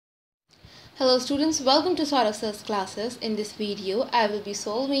Hello students, welcome to Sir's classes. In this video, I will be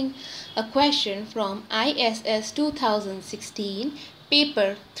solving a question from ISS 2016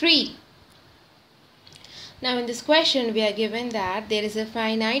 paper 3. Now in this question, we are given that there is a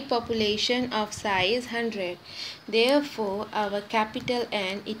finite population of size 100. Therefore, our capital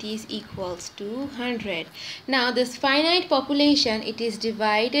N, it is equals to 100. Now this finite population, it is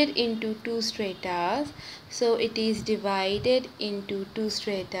divided into two strata. So it is divided into two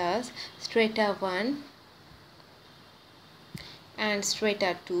strata, strata 1 and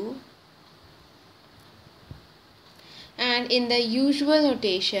strata 2. And in the usual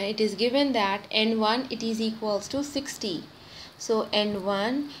notation, it is given that N1 it is equals to 60. So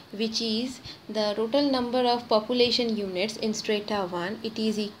N1, which is the total number of population units in strata 1, it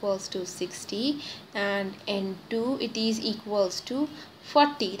is equals to 60, and N2 it is equals to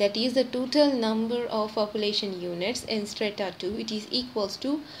 40. That is the total number of population units in strata 2, it is equals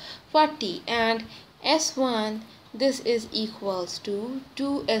to 40, and S1, this is equals to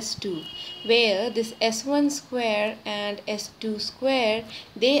 2S2, where this S1 square and S2 square,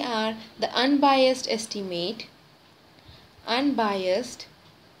 they are the unbiased estimate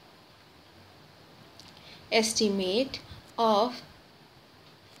of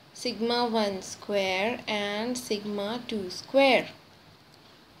sigma 1 square and sigma 2 square,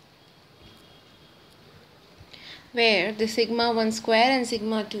 where the sigma 1 square and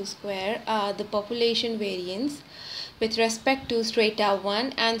sigma 2 square are the population variance with respect to strata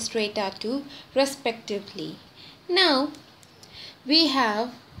 1 and strata 2 respectively. Now we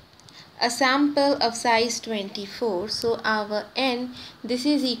have a sample of size 24, so our n, this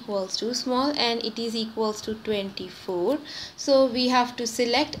is equals to small n, it is equals to 24. So we have to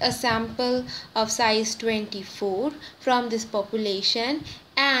select a sample of size 24 from this population,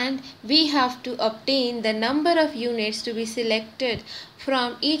 and we have to obtain the number of units to be selected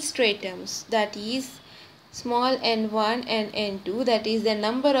from each stratum, that is small n1 and n2, that is the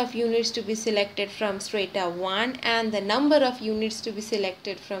number of units to be selected from strata 1 and the number of units to be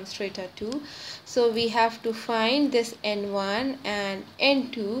selected from strata 2. So we have to find this n1 and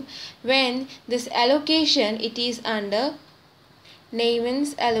n2 when this allocation, it is under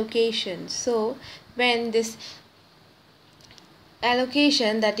Neyman's allocation. So when this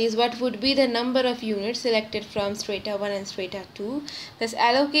allocation, that is what would be the number of units selected from strata 1 and strata 2, this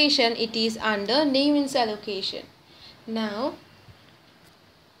allocation, it is under Neyman's allocation. Now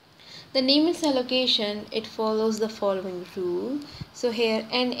the Neyman's allocation, it follows the following rule. So here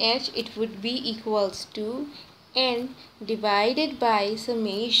NH, it would be equals to N divided by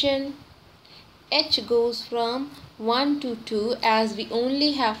summation H goes from 1 to 2, as we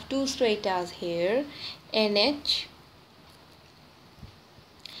only have two stratas here, NH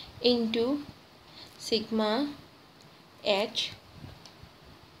into sigma H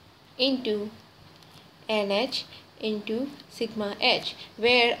into NH into sigma H,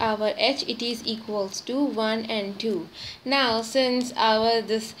 where our H, it is equals to 1 and 2. Now since our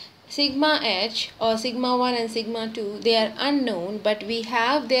this sigma H or sigma 1 and sigma 2, they are unknown, but we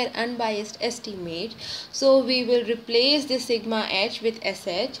have their unbiased estimate, so we will replace the sigma H with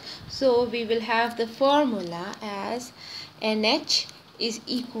SH. So we will have the formula as NH is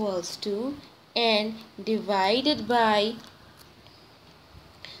equals to N divided by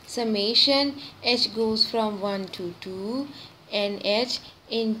summation H goes from 1 to 2, NH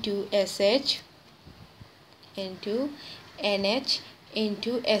into SH into NH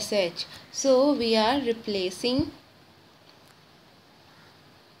into SH. So we are replacing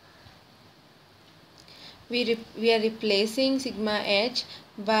replacing sigma H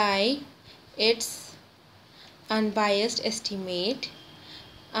by its unbiased estimate,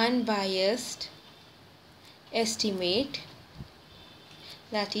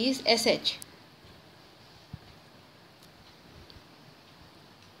 that is SH.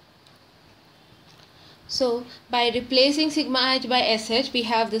 So by replacing sigma H by SH, we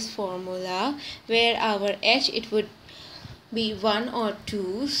have this formula where our H, it would be 1 or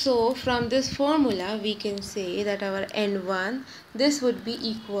 2. So from this formula, we can say that our N1, this would be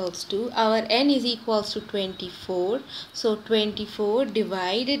equals to, our N is equals to 24. So 24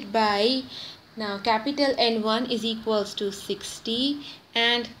 divided by, now capital N1 is equals to 60,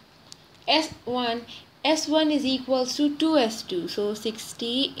 and S1 is equals to 2S2. So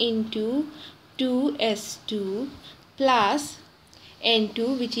 60 into 2S2 plus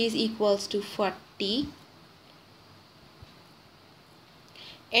N2, which is equals to 40.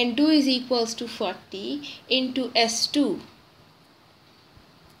 N2 is equals to 40 into S2.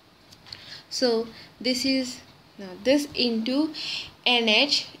 So this is, now this into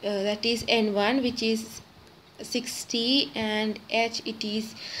NH, that is N1, which is 60, and H, it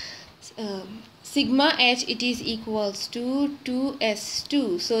is sigma h, it is equals to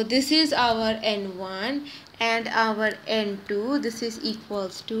 2s2. So this is our n1 and our n2. This is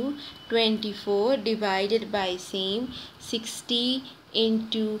equals to 24 divided by same 60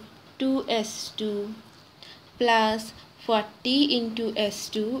 into 2s2 plus 40 into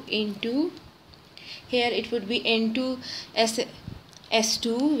s2 into, here it would be n2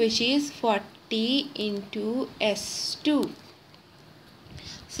 s2, which is 40 into s2.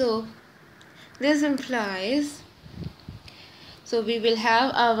 So this implies, so we will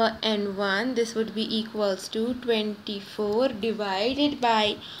have our n1, this would be equals to 24 divided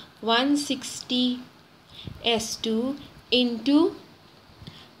by 160 s2 into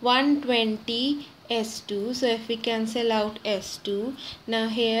 120 s2. So if we cancel out s2, now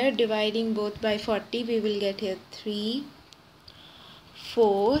here dividing both by 40, we will get here 3,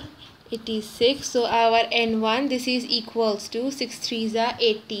 4, it is 6. So our n1, this is equals to 6 3s are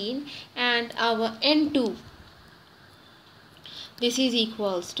 18, and our n2, this is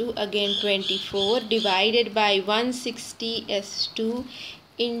equals to again 24 divided by 160 s2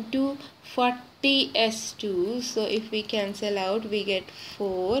 into 40 s2. So if we cancel out, we get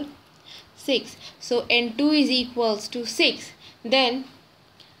 4, 6. So n2 is equals to 6. Then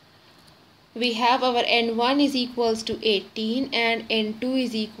we have our n1 is equals to 18 and n2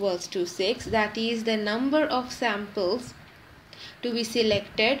 is equals to 6. That is the number of samples to be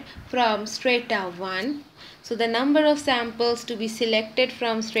selected from strata 1. So the number of samples to be selected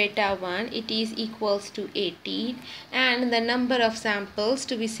from strata 1, it is equals to 18, and the number of samples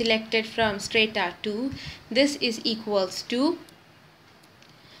to be selected from strata 2, this is equals to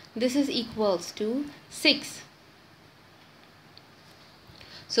 6.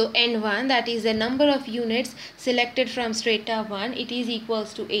 So n1, that is the number of units selected from strata 1, it is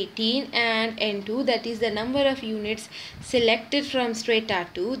equals to 18, and n2, that is the number of units selected from strata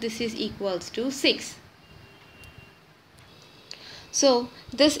 2, this is equals to 6. So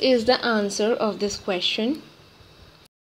this is the answer of this question.